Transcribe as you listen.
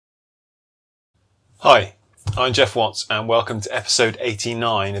Hi, I'm Geoff Watts and welcome to episode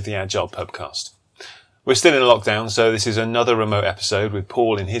 89 of the Agile Pubcast. We're still in lockdown, so this is another remote episode with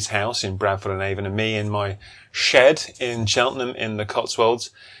Paul in his house in Bradford-on-Avon and me in my shed in Cheltenham in the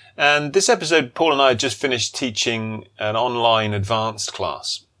Cotswolds. And this episode, Paul and I just finished teaching an online advanced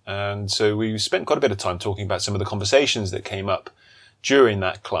class. And so we spent quite a bit of time talking about some of the conversations that came up during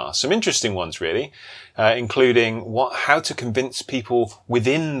that class. Some interesting ones, really, including how to convince people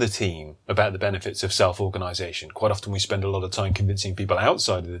within the team about the benefits of self-organisation. Quite often we spend a lot of time convincing people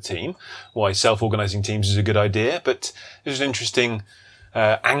outside of the team why self-organising teams is a good idea, but there's an interesting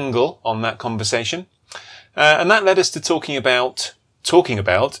angle on that conversation. And that led us to talking about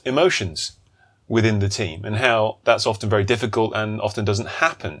emotions within the team and how that's often very difficult and often doesn't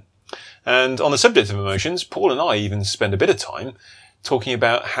happen. And on the subject of emotions, Paul and I even spend a bit of time talking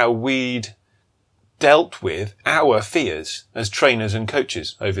about how we'd dealt with our fears as trainers and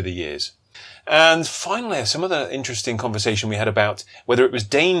coaches over the years. And finally, some other interesting conversation we had about whether it was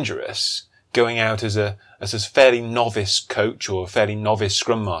dangerous going out as a fairly novice coach or a fairly novice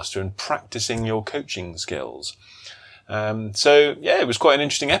scrum master and practicing your coaching skills. So yeah, it was quite an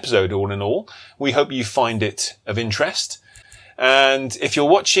interesting episode all in all. We hope you find it of interest. And if you're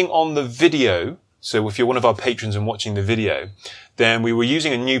watching on the video, so if you're one of our patrons and watching the video, then we were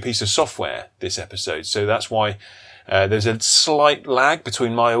using a new piece of software this episode. So that's why there's a slight lag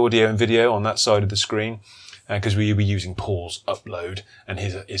between my audio and video on that side of the screen, because we were using Paul's upload and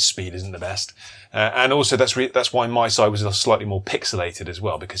his speed isn't the best. And also that's why my side was slightly more pixelated as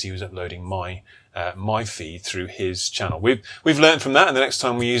well, because he was uploading my feed through his channel. We've learned from that, and the next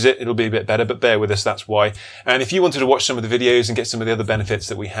time we use it, it'll be a bit better, but bear with us, that's why. And if you wanted to watch some of the videos and get some of the other benefits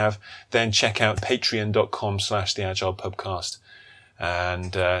that we have, then check out patreon.com/theagilepubcast.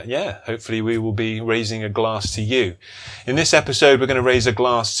 And hopefully we will be raising a glass to you. In this episode, we're going to raise a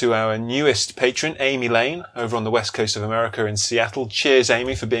glass to our newest patron, Amy Lane, over on the west coast of America in Seattle. Cheers,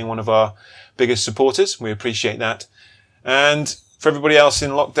 Amy, for being one of our biggest supporters. We appreciate that. And for everybody else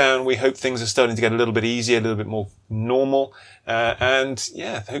in lockdown, we hope things are starting to get a little bit easier, a little bit more normal.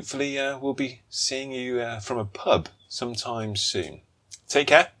 Hopefully we'll be seeing you from a pub sometime soon. Take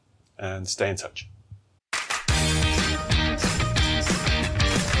care and stay in touch.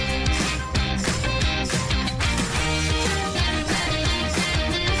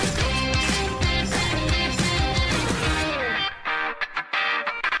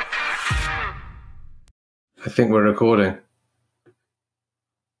 I think we're recording.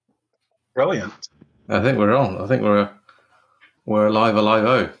 Brilliant. I think we're on. I think we're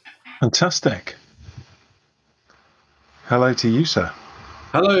alive-o. Fantastic. Hello to you, sir.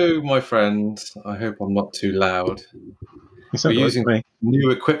 Hello, my friend. I hope I'm not too loud. We're using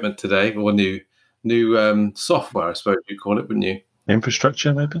new equipment today, or new software, I suppose you'd call it, wouldn't you?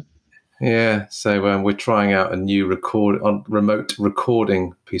 Infrastructure, maybe? Yeah, so we're trying out a new remote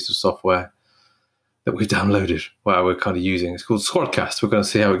recording piece of software that we downloaded. Well, we're kind of using. It's called Squadcast. We're going to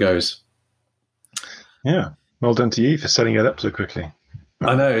see how it goes. Yeah, well done to you for setting it up so quickly.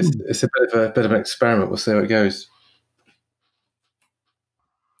 I know it's a bit of an experiment. We'll see how it goes.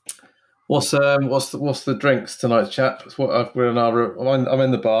 What's the drinks tonight, chap? I'm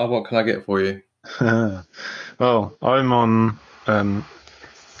in the bar. What can I get for you? Well, I've gone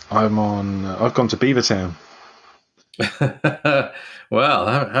to Beavertown. Well,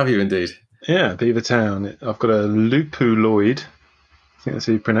 have you indeed? Yeah, Beavertown. I've got a Lupuloid. I think that's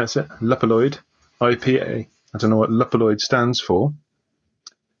how you pronounce it. Lupuloid IPA. I don't know what Lupuloid stands for.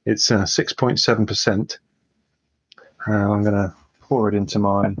 It's 6.7%. I'm going to pour it into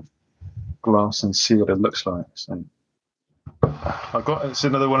my glass and see what it looks like. So it's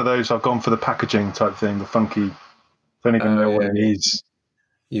another one of those. I've gone for the packaging type thing, the funky. Don't even know what it is.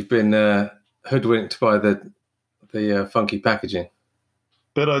 You've been hoodwinked by the funky packaging.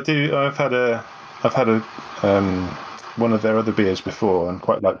 But I've had one of their other beers before and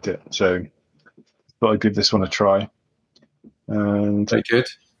quite liked it, so thought I'd give this one a try. And very good.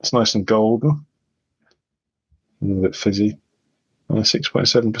 It's nice and golden, a little bit fizzy.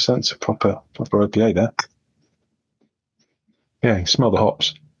 6.7%, so proper IPA there. Yeah, you smell the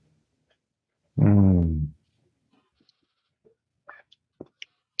hops.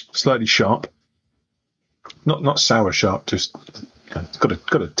 Slightly sharp, not sour sharp, just. It's got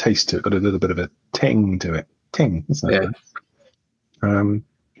a taste to it. Got a little bit of a ting to it. Ting, isn't it?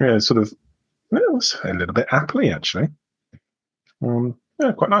 Yeah. Sort of. Well, it's a little bit appley actually.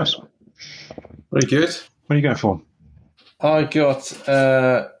 Yeah, quite nice. Very good. What are you going for? I got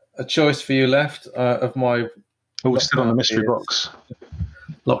a choice for you left of my. Oh, it's still on the mystery box.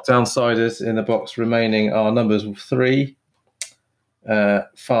 Lockdown ciders in the box remaining are numbers 3,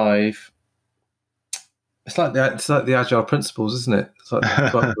 5, it's like the agile principles, isn't it? It's like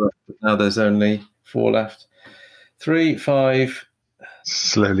there's 12 left, but now there's only 4 left. 3, 5,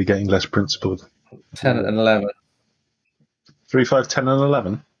 Slowly getting less principled. 10, and 11. 3, 5, 10, and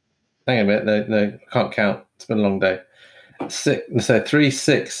 11. Hang on a minute. No, I can't count. It's been a long day. 6. So 3,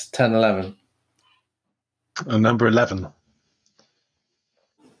 6, 10, 11. And number 11.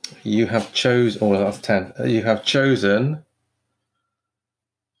 You have chosen. Oh, that's 10. You have chosen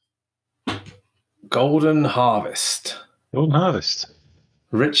Golden Harvest. Golden Harvest.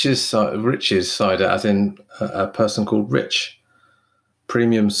 Rich's cider, as in a person called Rich.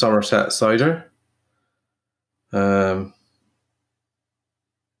 Premium Somerset cider.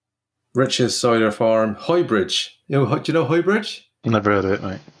 Rich's Cider Farm, Highbridge. Do you know Highbridge? Never heard of it,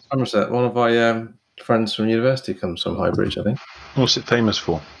 mate. Somerset. One of my friends from university comes from Highbridge, I think. What's it famous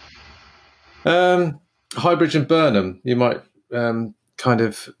for? Highbridge and Burnham. You might kind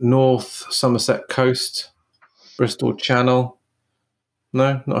of North Somerset coast, Bristol Channel.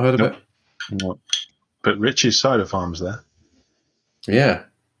 No, not heard of it. No. But Rich's Cider Farm's there. Yeah.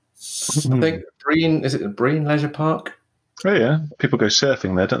 I think Breen, is it Breen Leisure Park? Oh, yeah. People go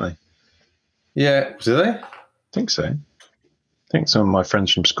surfing there, don't they? Yeah. Do they? I think so. I think some of my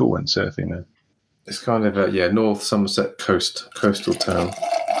friends from school went surfing there. It's kind of a, North Somerset coastal town.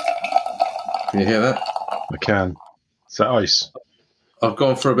 Can you hear that? I can. Is that ice? I've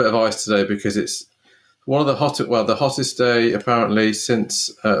gone for a bit of ice today because it's one of the hottest day apparently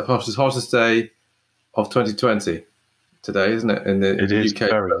since hottest day of 2020 today, isn't it? In the It is UK.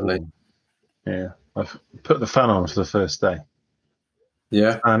 very warm. Yeah. I've put the fan on for the first day.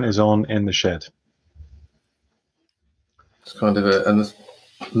 Yeah. Fan is on in the shed. It's kind of and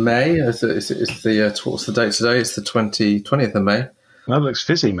May. It's the what's the date today? It's the 20th of May. That looks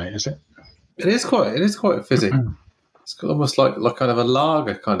fizzy, mate, is it? It is quite fizzy. It's got almost like kind of a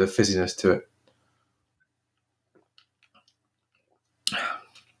lager kind of fizziness to it.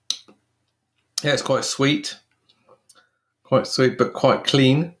 Yeah, it's quite sweet, but quite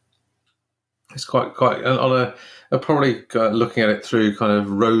clean. It's quite on a probably looking at it through kind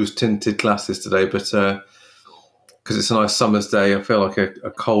of rose tinted glasses today, but because it's a nice summer's day, I feel like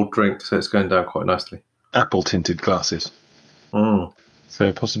a cold drink, so it's going down quite nicely. Apple tinted glasses. Mm.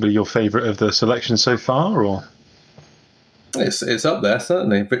 So possibly your favourite of the selection so far, or? It's up there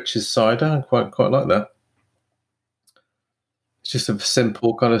certainly. Rich's cider, I quite like that. It's just a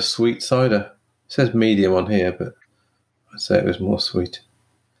simple kind of sweet cider. It says medium on here, but I'd say it was more sweet.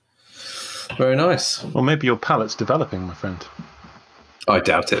 Very nice. Well, maybe your palate's developing, my friend. I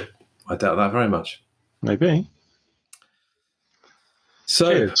doubt it. I doubt that very much. Maybe.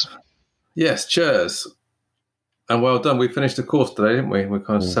 So, Cheers. Yes, cheers. And well done. We finished the course today, didn't we? We're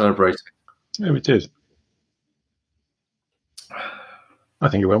kind of celebrating. Yeah, we did. I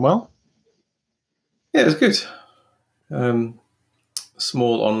think it went well. Yeah, it was good.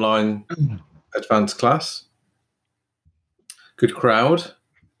 Small online advanced class. Good crowd.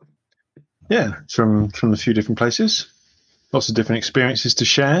 Yeah, from a few different places. Lots of different experiences to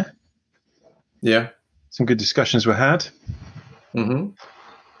share. Yeah. Some good discussions were had. Mm-hmm.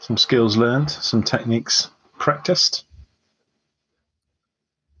 Some skills learned. Some techniques practiced.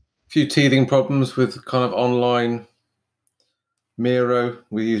 A few teething problems with kind of online Miro.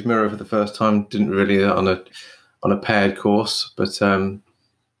 We used Miro for the first time. Didn't really on a paired course, but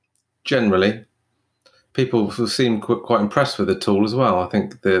generally, people seemed quite impressed with the tool as well. I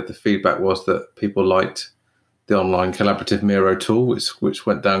think the feedback was that people liked the online collaborative Miro tool, which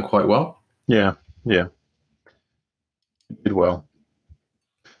went down quite well. Yeah. Did well.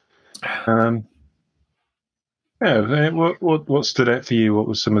 What stood out for you? What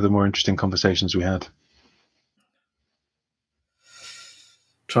was some of the more interesting conversations we had?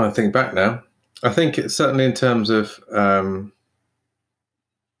 Trying to think back now. I think it's certainly in terms of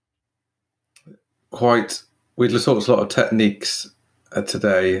we talked a lot of techniques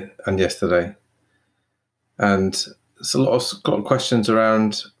today and yesterday, and there's a lot of questions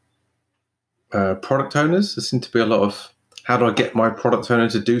around product owners. There seemed to be a lot of how do I get my product owner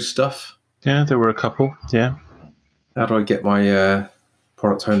to do stuff? Yeah, there were a couple. Yeah. How do I get my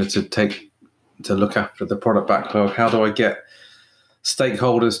product owner to look after the product backlog? How do I get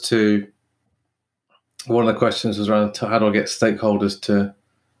stakeholders to? One of the questions was around how do I get stakeholders to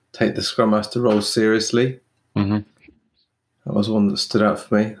take the Scrum Master role seriously? Mm-hmm. That was one that stood out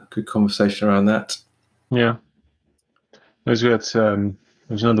for me. Good conversation around that. Yeah. There was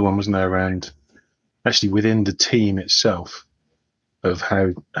another one, wasn't there, around actually within the team itself of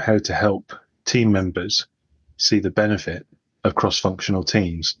how to help team members see the benefit of cross-functional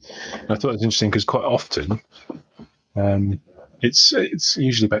teams. And I thought it was interesting because quite often it's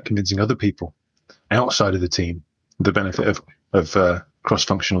usually about convincing other people outside of the team, the benefit of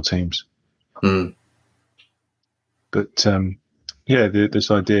cross-functional teams. Mm. But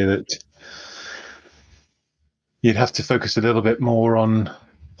this idea that you'd have to focus a little bit more on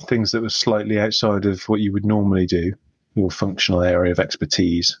things that were slightly outside of what you would normally do, your functional area of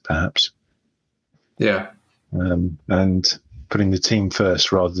expertise, perhaps. Yeah. And putting the team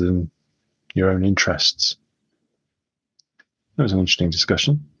first rather than your own interests. That was an interesting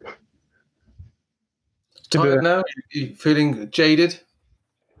discussion. Tired now? You feeling jaded?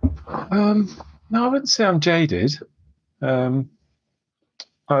 No, I wouldn't say I'm jaded. I've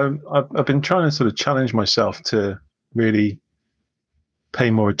been trying to sort of challenge myself to really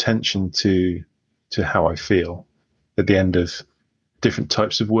pay more attention to how I feel at the end of different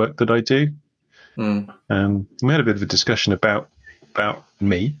types of work that I do. We had a bit of a discussion about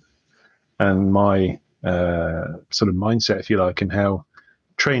me and my sort of mindset, if you like, and how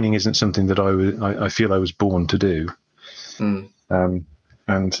training isn't something that I feel I was born to do. And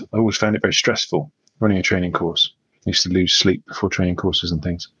I always found it very stressful running a training course. I used to lose sleep before training courses and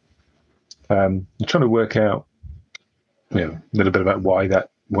things. I'm trying to work out, a little bit about why that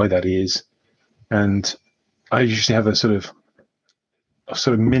is, and I usually have a sort of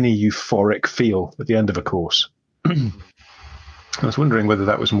mini euphoric feel at the end of a course. I was wondering whether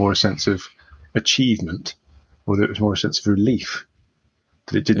that was more a sense of achievement, or that it was more a sense of relief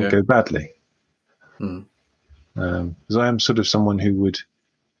that it didn't go badly. Because I am sort of someone who would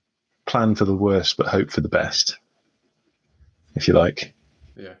plan for the worst but hope for the best, if you like.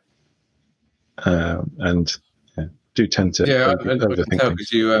 Yeah. And do tend to overthink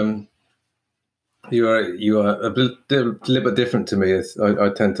things. You are a little bit different to me. I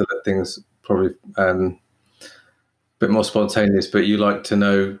tend to let things probably a bit more spontaneous, but you like to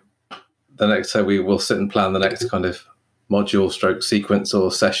know the next. So we will sit and plan the next kind of module, stroke sequence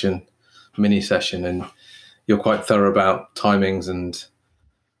or session, mini session, and you're quite thorough about timings and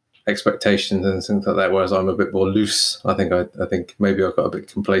expectations and things like that. Whereas I'm a bit more loose. I think maybe I got a bit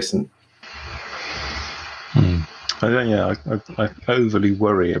complacent. I overly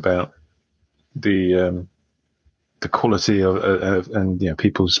worry about the quality of and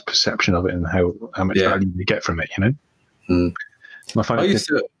people's perception of it and how much value you get from it. I used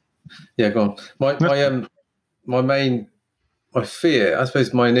to. Yeah, go on. My fear, I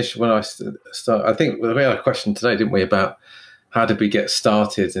suppose, my initial when I start. I think we had a question today, didn't we, about how did we get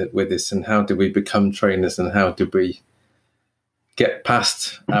started with this and how did we become trainers and how did we get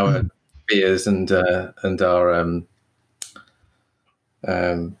past our fears and our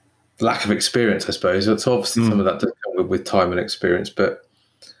lack of experience, I suppose. It's obviously some of that does come with time and experience, but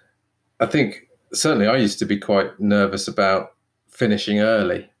I think certainly I used to be quite nervous about finishing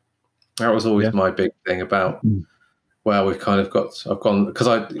early. That was always my big thing about, well, I've gone,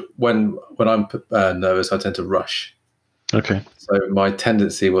 because when I'm nervous, I tend to rush. Okay. So my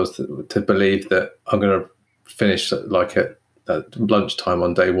tendency was to believe that I'm going to finish like at lunchtime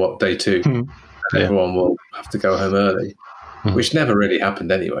on day two, and everyone will have to go home early, which never really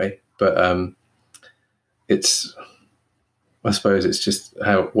happened anyway. But I suppose it's just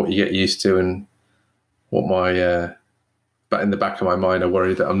what you get used to, and what but in the back of my mind, I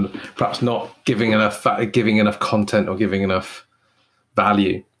worry that I'm perhaps not giving enough content or giving enough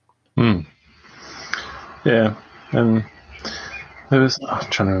value. Yeah, and I'm trying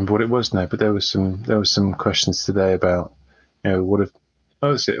to remember what it was now, but there was some questions today about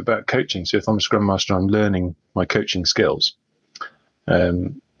about coaching. So if I'm a Scrum Master, I'm learning my coaching skills.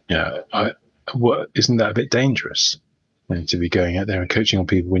 Isn't that a bit dangerous to be going out there and coaching on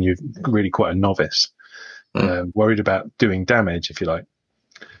people when you're really quite a novice? Worried about doing damage, if you like.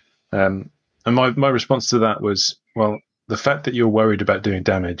 And my response to that was, well, the fact that you're worried about doing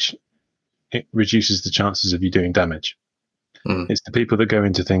damage, it reduces the chances of you doing damage. It's the people that go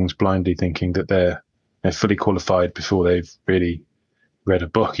into things blindly thinking that they're fully qualified before they've really read a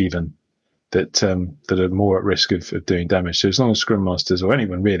book even, that are more at risk of doing damage. So as long as Scrum Masters, or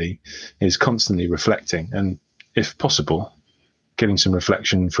anyone really, is constantly reflecting, and if possible, getting some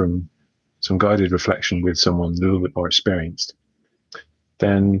guided reflection with someone a little bit more experienced,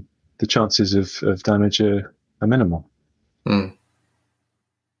 then the chances of damage are minimal.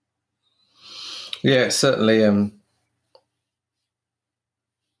 Yeah, certainly.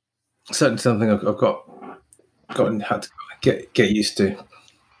 Certainly something I've had to get used to.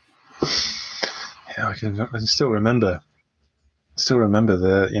 Yeah, I can still remember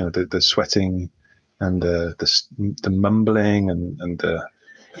the sweating and the mumbling and the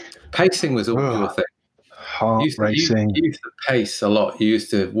pacing was always your thing. Heart racing. You used to pace a lot. You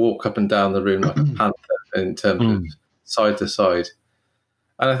used to walk up and down the room like a panther in terms of side to side.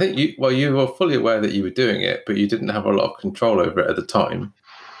 And I think you were fully aware that you were doing it, but you didn't have a lot of control over it at the time.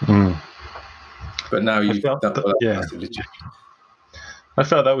 Mm. But now you've done yeah. massively changed. I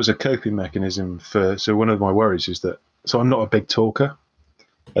felt that was a coping mechanism so one of my worries is that, so I'm not a big talker.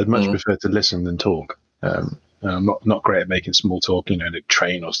 I'd much prefer to listen than talk. I'm not great at making small talk, in a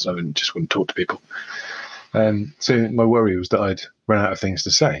train or something, just wouldn't talk to people. So my worry was that I'd run out of things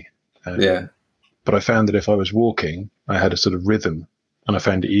to say. But I found that if I was walking, I had a sort of rhythm, and I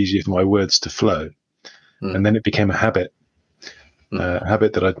found it easier for my words to flow. And then it became a habit. A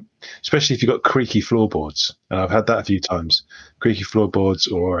habit that especially if you've got creaky floorboards, and I've had that a few times, creaky floorboards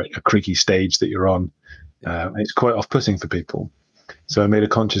or a creaky stage that you're on, it's quite off-putting for people. So I made a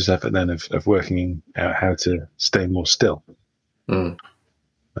conscious effort then of working out how to stay more still.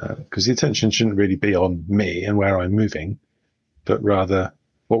 Because the attention shouldn't really be on me and where I'm moving, but rather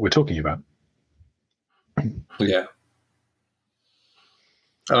what we're talking about. Yeah.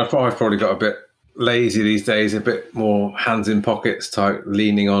 And I've probably got a bit lazy these days, a bit more hands in pockets type,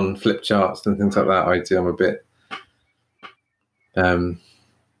 leaning on flip charts and things like that. I do. I'm a bit.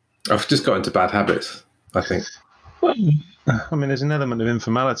 I've just got into bad habits, I think. Well, I mean, there's an element of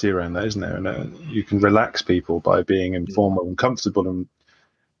informality around that, isn't there? And you can relax people by being informal and comfortable and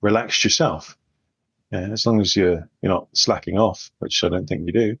relaxed yourself. As long as you're not slacking off, which I don't think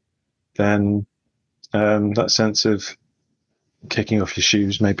you do, then that sense of kicking off your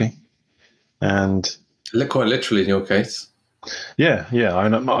shoes, maybe. And quite literally in your case. Yeah.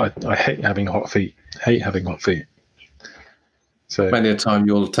 I hate having hot feet. So many a time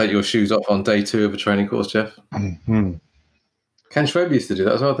you'll take your shoes off on day 2 of a training course, Geoff. Mm-hmm. Ken Schwab used to do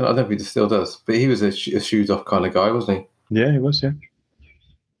that as well. I don't know if he still does, but he was a shoes off kind of guy, wasn't he? Yeah, he was. Yeah.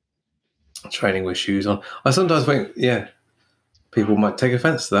 Training with shoes on. I sometimes think, people might take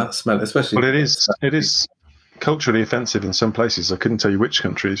offence to that smell, especially. Well, it is culturally offensive in some places. I couldn't tell you which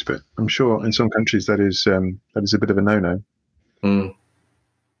countries, but I'm sure in some countries that is a bit of a no-no.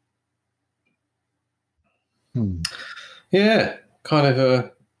 Yeah, kind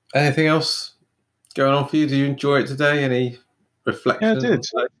of. Anything else going on for you? Do you enjoy it today? Any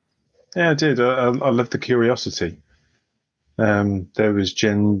reflections? Yeah, I did. I love the curiosity. There was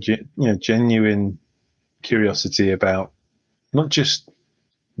genuine curiosity about not just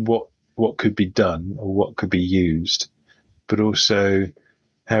what could be done or what could be used, but also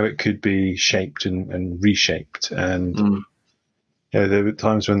how it could be shaped and reshaped. And there were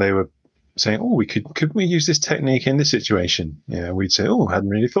times when they were saying, "Oh, could we use this technique in this situation?" We'd say, "Oh, I hadn't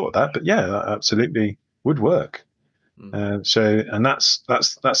really thought of that, but yeah, that absolutely would work." And that's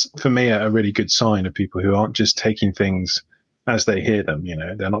for me a really good sign of people who aren't just taking things as they hear them.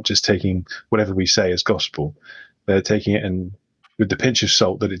 They're not just taking whatever we say as gospel. They're taking it and with the pinch of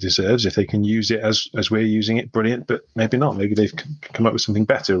salt that it deserves. If they can use it as we're using it, brilliant. But maybe not. Maybe they've come up with something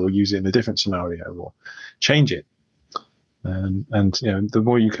better, or use it in a different scenario, or change it. And the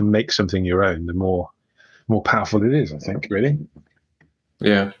more you can make something your own, the more powerful it is, I think, really.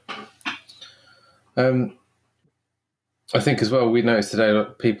 Yeah. I think as well, we noticed today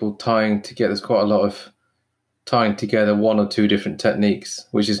that people tying together, there's quite a lot of tying together 1 or 2 different techniques,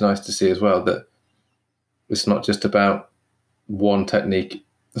 which is nice to see as well, that it's not just about one technique,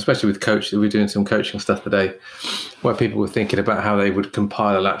 especially with coach. We're doing some coaching stuff today where people were thinking about how they would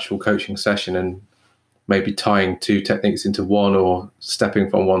compile an actual coaching session and maybe tying 2 techniques into one, or stepping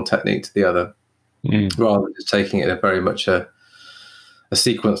from one technique to the other, rather than just taking it in a very much a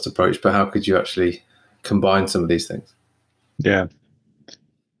sequenced approach. But how could you actually combine some of these things? Yeah.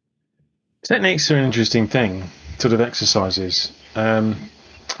 Techniques are an interesting thing, sort of exercises. I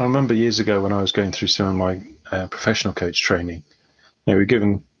remember years ago when I was going through some of my professional coach training, we were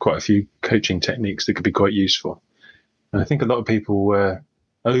given quite a few coaching techniques that could be quite useful. And I think a lot of people were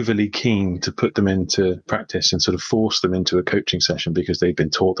overly keen to put them into practice and sort of force them into a coaching session because they'd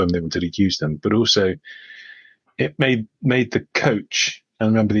been taught them, they wanted to use them. But also it made the coach, and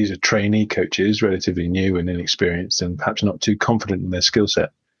remember these are trainee coaches, relatively new and inexperienced and perhaps not too confident in their skill set,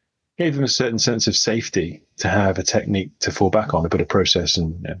 gave them a certain sense of safety to have a technique to fall back on, a bit of process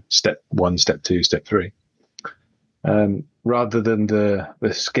and step 1, step 2, step 3. Rather than the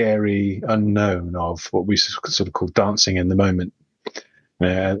scary unknown of what we sort of call dancing in the moment,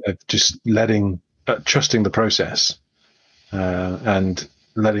 of just trusting the process and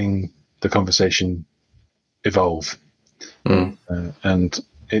letting the conversation evolve. And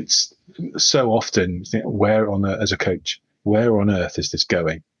it's so often, as a coach, where on earth is this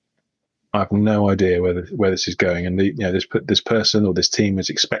going? I have no idea where this is going. And this person or this team is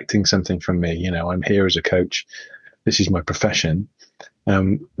expecting something from me. I'm here as a coach. This is my profession.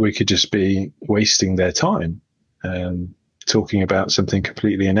 We could just be wasting their time. talking about something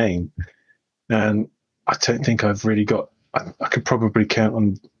completely inane. And I don't think I've really got. I could probably count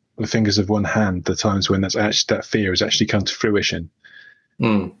on the fingers of one hand the times when that fear has actually come to fruition.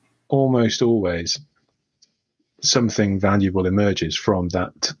 Mm. Almost always, something valuable emerges from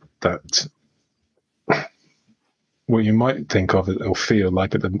that. What you might think of or feel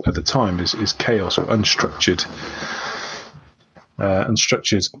like at the time is chaos or unstructured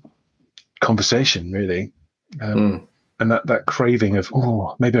conversation, really. And that craving of,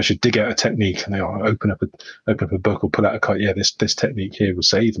 maybe I should dig out a technique, and open up a book or pull out a card. Yeah, this technique here will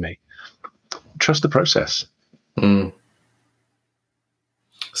save me. Trust the process.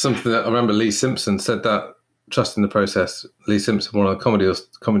 Something that I remember Lee Simpson said, that trust in the process. Lee Simpson, one of the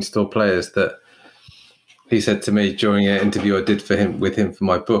comedy store players, that he said to me during an interview I did with him for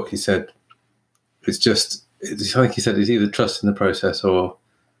my book. He said, I think he said, it's either trust in the process or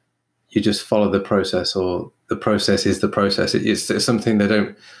you just follow the process, or the process is the process. It's something they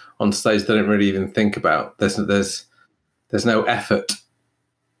don't really even think about. There's no effort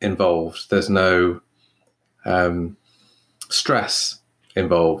involved. There's no stress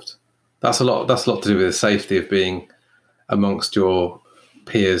involved. That's a lot to do with the safety of being amongst your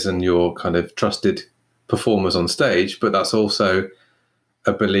peers and your kind of trusted performers on stage. But that's also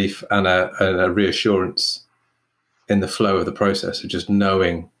a belief and a reassurance in the flow of the process of just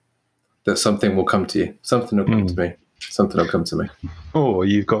knowing that something will come to you. Something will come to me. Something will come to me. Or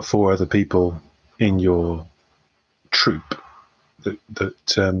you've got 4 other people in your troupe that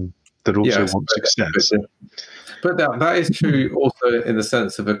also want success. But that is true also in the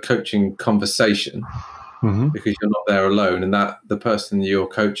sense of a coaching conversation, because you're not there alone, and that the person you're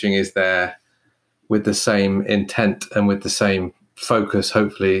coaching is there with the same intent and with the same focus,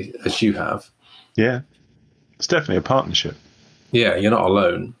 hopefully, as you have. Yeah, it's definitely a partnership. Yeah, you're not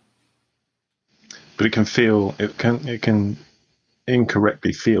alone. But it can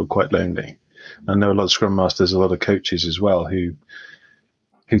incorrectly feel quite lonely. I know a lot of Scrum Masters, a lot of coaches as well, who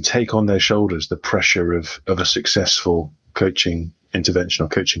take on their shoulders the pressure of a successful coaching intervention or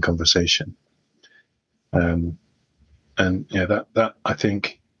coaching conversation. And that I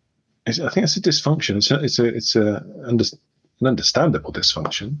think it's a dysfunction. It's an understandable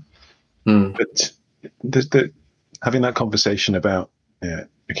dysfunction. But having that conversation about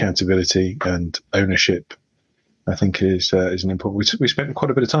accountability and ownership, I think is an important. We spent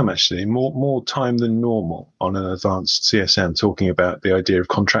quite a bit of time, actually, more time than normal, on an advanced CSM talking about the idea of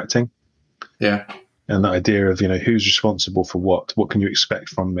contracting. Yeah, and the idea of who's responsible for what can you expect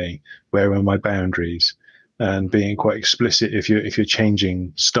from me, where are my boundaries, and being quite explicit if you're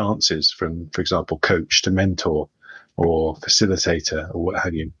changing stances from, for example, coach to mentor or facilitator or what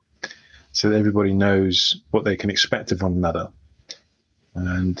have you, so that everybody knows what they can expect of one another.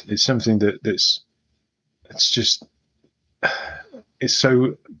 And it's something it's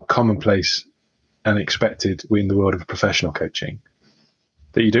so commonplace and expected in the world of professional coaching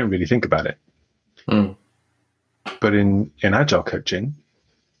that you don't really think about it. But in agile coaching,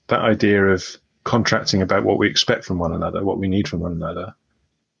 that idea of contracting about what we expect from one another, what we need from one another,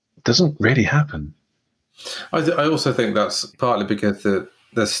 doesn't really happen. I also think that's partly because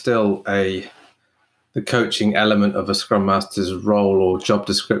there's still the coaching element of a Scrum Master's role or job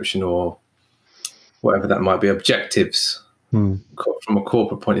description or whatever that might be, objectives from a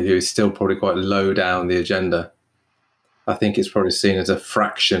corporate point of view, is still probably quite low down the agenda. I think it's probably seen as a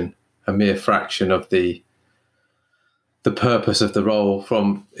mere fraction of the purpose of the role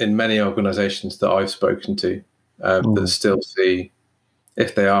in many organizations that I've spoken to, that still see,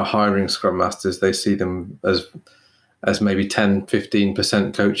 if they are hiring Scrum Masters, they see them as maybe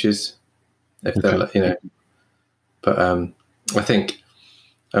 10-15% coaches, if they're, but I think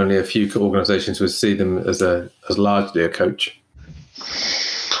only a few organizations would see them as largely a coach.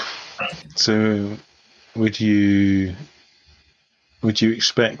 So would you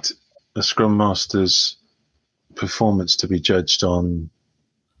expect a Scrum Master's performance to be judged on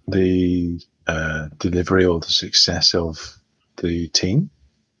the delivery or the success of the team?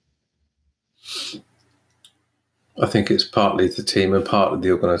 I think it's partly the team and partly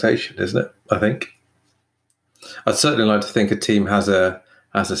the organisation, isn't it? I think I'd certainly like to think a team has a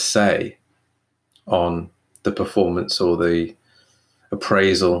say on the performance or the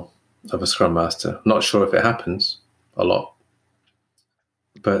appraisal of a Scrum Master. I'm not sure if it happens a lot,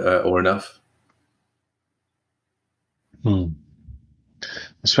 but or enough.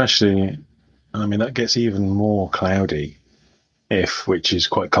 Especially, I mean, that gets even more cloudy which is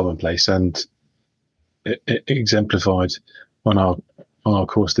quite commonplace, and it exemplified on our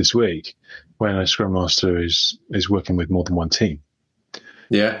course this week, when a Scrum Master is working with more than one team.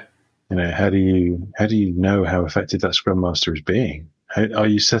 Yeah. how do you know how effective that Scrum Master is being? How, are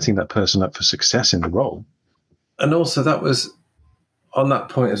you setting that person up for success in the role? And also, that was on that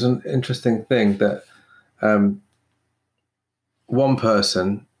point is an interesting thing that one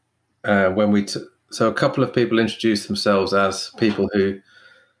person, so a couple of people introduced themselves as people who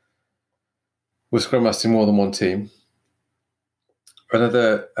were Scrum Mastering more than one team.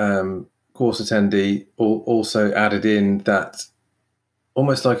 Another course attendee also added in that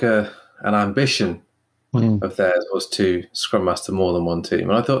almost like an ambition of theirs was to Scrum Master more than one team.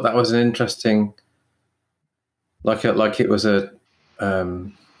 And I thought that was an interesting, like it was is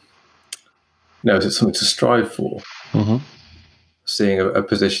it something to strive for? Mm-hmm. Seeing a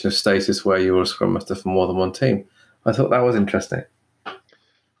position of status where you were a Scrum Master for more than one team. I thought that was interesting.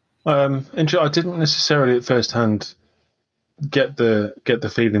 And I didn't necessarily at first hand get the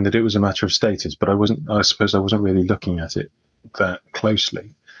feeling that it was a matter of status, but I suppose I wasn't really looking at it that closely.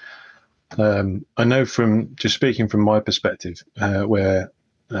 I know from just speaking from my perspective, where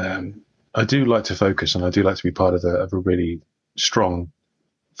I do like to focus and I do like to be part of a really strong,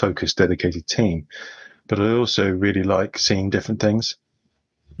 focused, dedicated team, but I also really like seeing different things.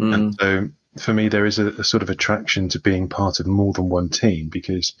 And so for me, there is a sort of attraction to being part of more than one team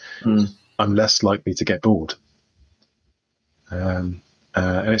because I'm less likely to get bored. And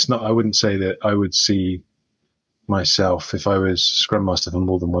it's not, I wouldn't say that I would see myself, if I was Scrum Master for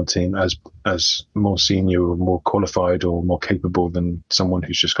more than one team, as more senior or more qualified or more capable than someone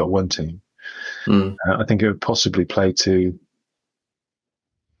who's just got one team. I think it would possibly play to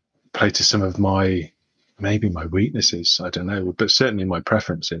some of maybe my weaknesses. I don't know, but certainly my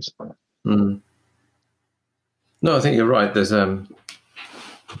preferences. No, I think you're right. There's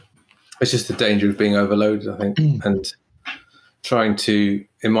it's just the danger of being overloaded, I think, and trying to,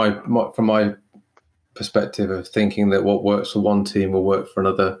 from my perspective of thinking that what works for one team will work for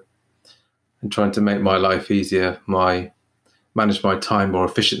another, and trying to make my life easier, manage my time more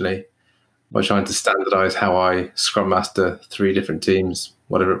efficiently by trying to standardize how I Scrum Master 3 different teams,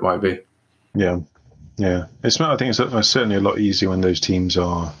 whatever it might be. Yeah. I think it's certainly a lot easier when those teams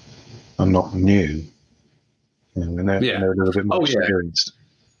are not new. When they're a little bit more experienced.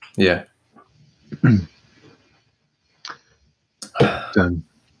 Yeah.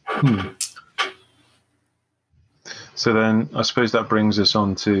 So then I suppose that brings us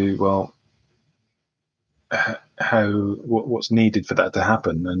on to, well, what's needed for that to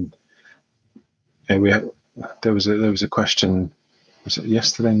happen. And there was a question, was it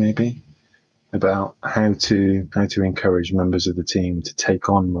yesterday maybe, about how to encourage members of the team to take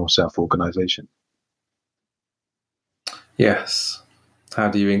on more self-organization. Yes. How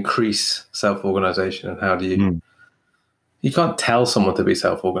do you increase self-organization, and how do you you can't tell someone to be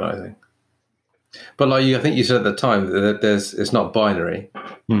self-organizing. But like I think you said at the time that it's not binary.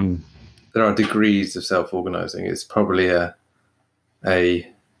 There are degrees of self-organizing. It's probably a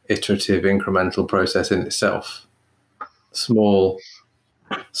iterative, incremental process in itself. Small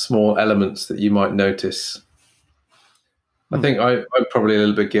elements that you might notice. I think I'm probably a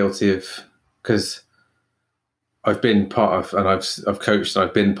little bit guilty of, because I've been part of, and I've coached, and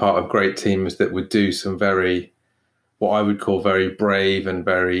I've been part of great teams that would do some what I would call very brave and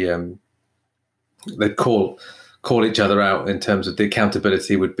very they'd call each other out in terms of the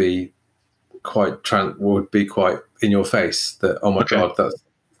accountability would be quite in your face. That, oh my God, that's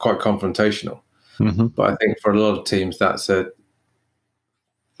quite confrontational. But I think for a lot of teams that's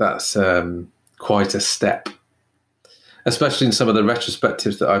quite a step, especially in some of the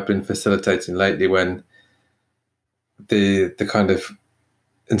retrospectives that I've been facilitating lately, when the kind of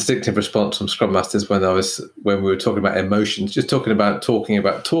instinctive response from Scrum Masters when we were talking about emotions, just talking about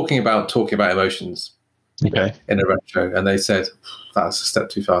emotions in a retro, and they said that's a step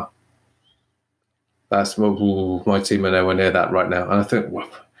too far. That's my team are nowhere near that right now. And I think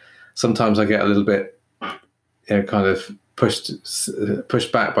sometimes I get a little bit, kind of pushed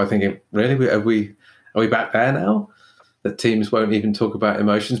back by thinking, really, are we back there now? That teams won't even talk about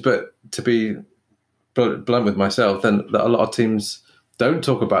emotions. But to be blunt with myself, then a lot of teams don't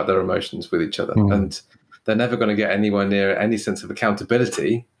talk about their emotions with each other, and they're never going to get anywhere near any sense of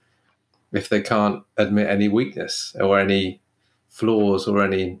accountability if they can't admit any weakness or any flaws or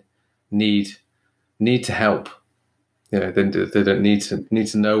any need to help. They don't need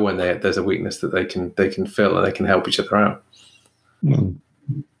to know when there's a weakness that they can fill, and they can help each other out.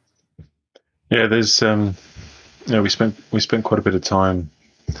 Yeah, there's we spent quite a bit of time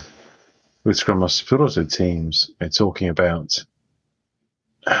with Scrum Masters, but also teams, talking about,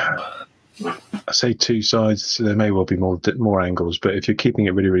 I say two sides. There may well be more angles, but if you're keeping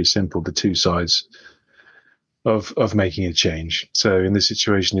it really, really simple, the two sides of making a change. So in this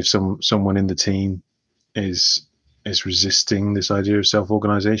situation, if someone in the team is resisting this idea of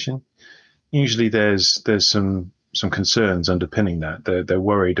self-organization, usually there's some concerns underpinning that. They're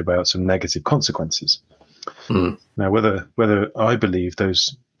worried about some negative consequences. Now, whether I believe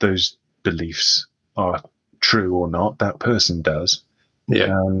those beliefs are true or not, that person does. Yeah.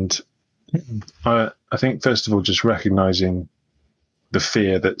 And I think, first of all, just recognizing the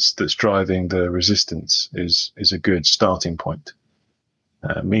fear that's driving the resistance is a good starting point.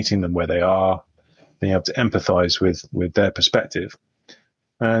 Meeting them where they are, being able to empathize with their perspective,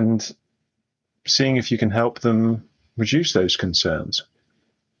 and seeing if you can help them reduce those concerns,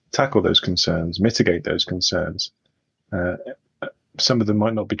 tackle those concerns, mitigate those concerns. Some of them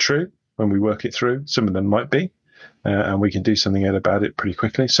might not be true when we work it through. Some of them might be, and we can do something about it pretty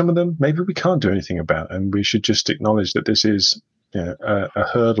quickly. Some of them maybe we can't do anything about, and we should just acknowledge that this is a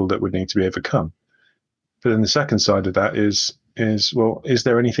hurdle that would need to be overcome. But then the second side of that is well, is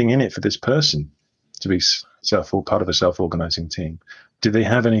there anything in it for this person to be part of a self-organizing team? Do they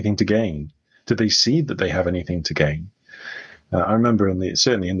have anything to gain? Do they see that they have anything to gain? I remember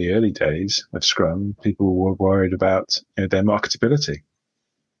certainly in the early days of Scrum, people were worried about their marketability.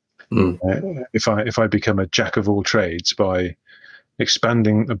 If I become a jack of all trades by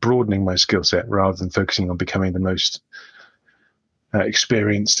broadening my skill set rather than focusing on becoming the most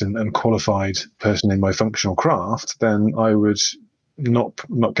experienced and qualified person in my functional craft, then I would not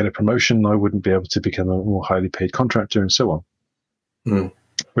get a promotion. I wouldn't be able to become a more highly paid contractor, and so on.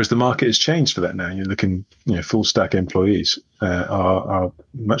 Whereas the market has changed for that now. You're looking, full stack employees are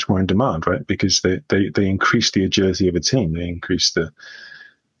much more in demand, right? Because they increase the agility of a team. They increase the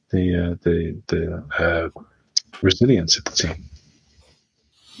resilience of the team.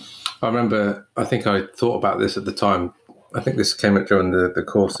 I remember, I think I thought about this at the time. I think this came up during the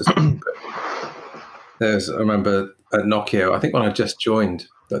courses. I remember at Nokia, I think when I just joined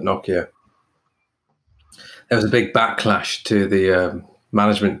at Nokia, there was a big backlash to the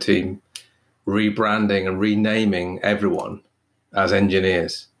management team rebranding and renaming everyone as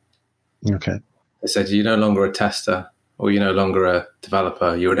engineers. Okay. They said, you're no longer a tester or you're no longer a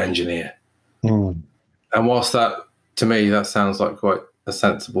developer, you're an engineer. And whilst that, to me, that sounds like quite a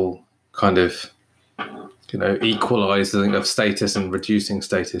sensible kind of, equalizing of status and reducing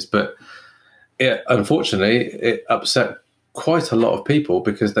status. But unfortunately, it upset quite a lot of people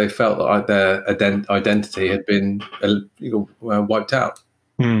because they felt that their identity had been wiped out.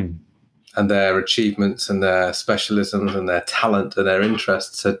 And their achievements and their specialisms and their talent and their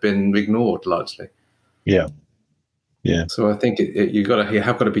interests had been ignored largely. Yeah. So I think you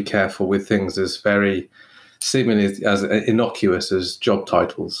have got to be careful with things as very seemingly as innocuous as job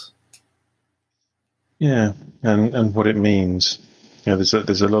titles. Yeah, and what it means. There's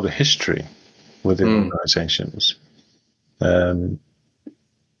a lot of history within organisations, and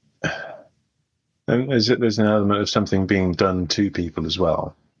there's an element of something being done to people as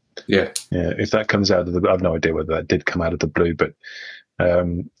well. Yeah. If that comes out of I have no idea whether that did come out of the blue, but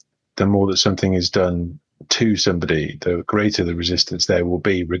the more that something is done to somebody, the greater the resistance there will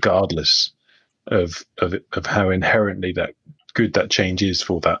be, regardless of how inherently good that change is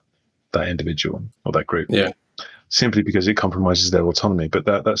for that individual or that group. Yeah. Simply because it compromises their autonomy. But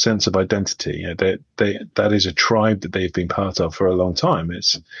that sense of identity, that is a tribe that they've been part of for a long time.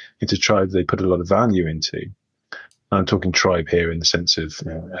 It's a tribe they put a lot of value into. I'm talking tribe here in the sense of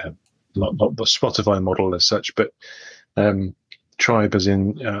not the Spotify model as such, but tribe as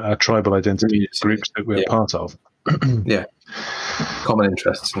in our tribal identity groups that we're part of. Yeah. Common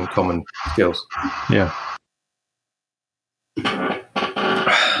interests and common skills. Yeah.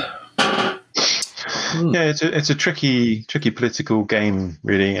 Yeah, it's a tricky political game,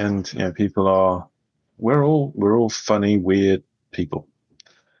 really, and we're all funny, weird people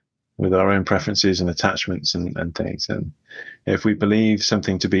with our own preferences and attachments and things. And if we believe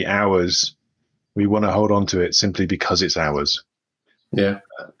something to be ours, we want to hold on to it simply because it's ours. Yeah.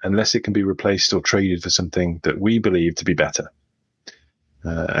 Unless it can be replaced or traded for something that we believe to be better.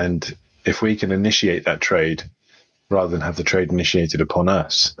 And if we can initiate that trade rather than have the trade initiated upon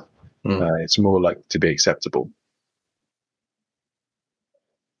us, it's more likely to be acceptable.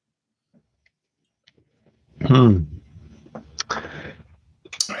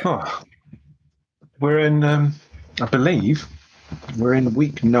 We're in, I believe, we're in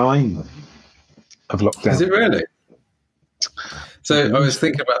week 9 of lockdown. Is it really? So I was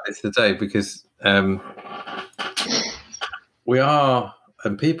thinking about this today because we are,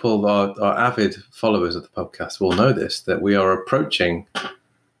 and people are avid followers of the podcast will know this, that we are approaching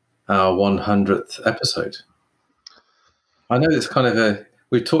our 100th episode. I know it's kind of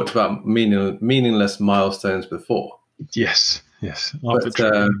we've talked about meaningless milestones before. Yes. But,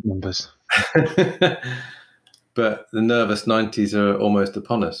 Numbers. but the nervous 90s are almost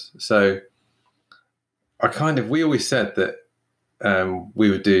upon us. So we always said that we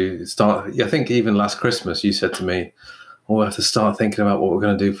would I think even last Christmas you said to me, we'll have to start thinking about what we're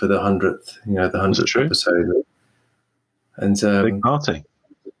going to do for the 100th, the 100th episode. And big party.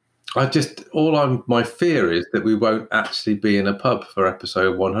 My fear is that we won't actually be in a pub for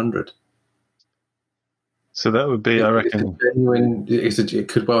episode 100. So that would be, I reckon, it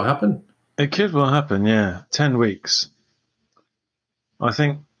could well happen. It could well happen, yeah. 10 weeks. I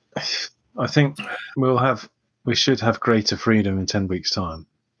think we should have greater freedom in 10 weeks' time.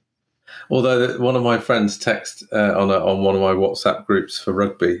 Although one of my friends texted on one of my WhatsApp groups for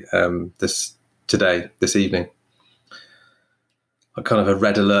rugby this evening, a kind of a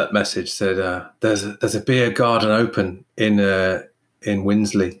red alert message said, "There's a beer garden open in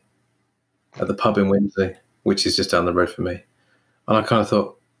Winsley, at the pub in Winsley, which is just down the road from me." And I kind of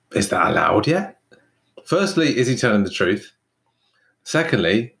thought, is that allowed yet? Firstly, is he telling the truth?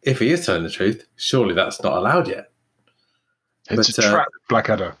 Secondly, if he is telling the truth, surely that's not allowed yet. It's a trap,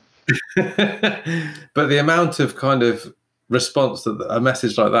 Blackadder. But the amount of kind of response that a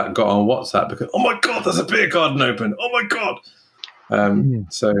message like that got on WhatsApp, because, oh my God, there's a beer garden open. Oh my God.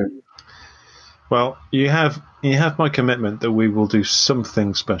 So, well, you have my commitment that we will do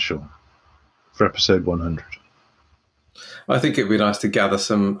something special for episode 100. I think it'd be nice to gather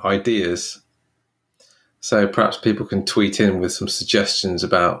some ideas. So perhaps people can tweet in with some suggestions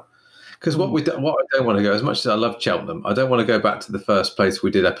about, because what I don't want to go, as much as I love Cheltenham, I don't want to go back to the first place we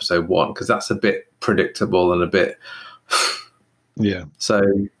did episode 1, because that's a bit predictable and a bit, yeah. So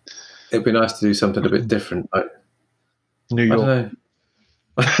it'd be nice to do something a bit different. Like, New York. I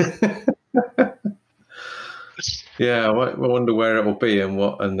don't know. Yeah, I wonder where it will be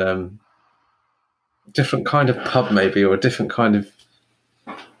and different kind of pub maybe, or a different kind of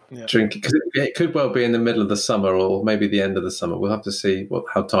drink, because it could well be in the middle of the summer or maybe the end of the summer. We'll have to see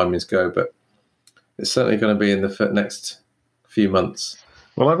how timings go, but it's certainly going to be in the next few months.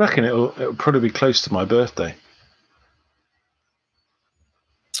 Well, I reckon it'll probably be close to my birthday.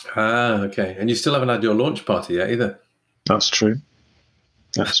 Ah, okay. And you still haven't had your launch party yet either. That's true.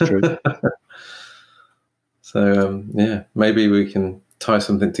 So, maybe we can tie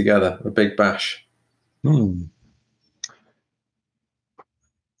something together, a big bash.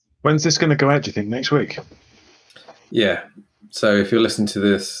 When's this going to go out, do you think, next week? Yeah. So if you're listening to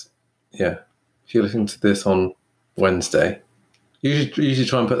this, on Wednesday, usually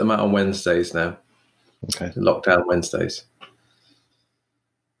try and put them out on Wednesdays now. Okay. Lockdown Wednesdays.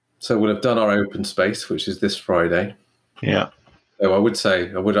 So we'll have done our open space, which is this Friday. Yeah. So I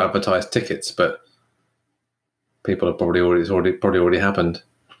would advertise tickets, but people have probably already happened.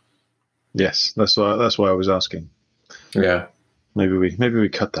 Yes, that's why I was asking. Yeah. Maybe we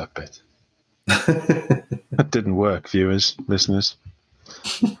cut that bit. That didn't work, viewers, listeners.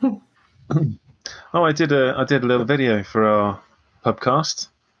 I did a little video for our pubcast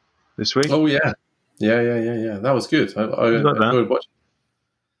this week. Oh yeah. That was good. I enjoyed watching.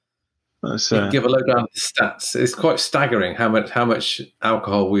 Give a lowdown of the stats. It's quite staggering how much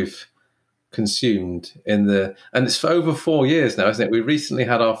alcohol we've consumed and it's for over 4 years now, isn't it? We recently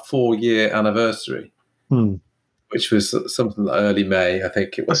had our 4-year anniversary, which was something like early May, I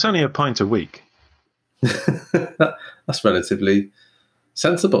think it was. That's only a pint a week. That's relatively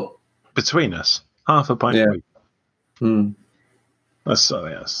sensible. Between us, half a pint a week. That's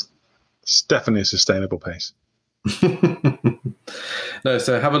it's definitely a sustainable pace. No,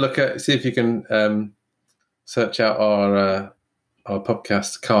 so have a look see if you can search out our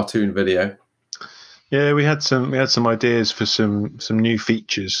podcast cartoon video. Yeah, we had some ideas for some new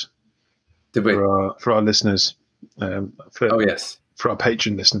features. Did we? For our listeners? Yes, for our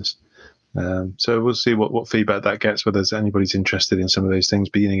patron listeners. So we'll see what feedback that gets. Whether there's anybody's interested in some of those things,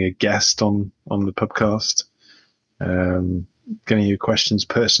 being a guest on the podcast, getting your questions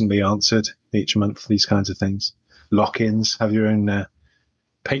personally answered each month, these kinds of things. Lock-ins, have your own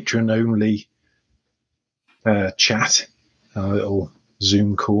patron-only chat, a little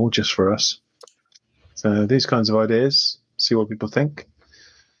Zoom call just for us. So these kinds of ideas, see what people think.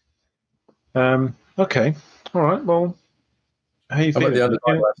 Okay, all right. Well, how you feeling?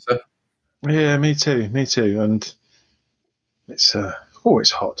 Yeah, me too. And it's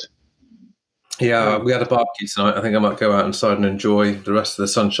always hot. Yeah, we had a barbecue tonight. I think I might go out inside and enjoy the rest of the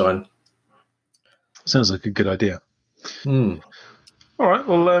sunshine. Sounds like a good idea. All right.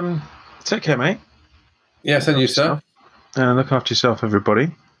 Well, take care, mate. Yes, and you, sir. And look after yourself,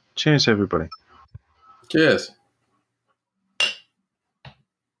 everybody. Cheers, everybody. Cheers.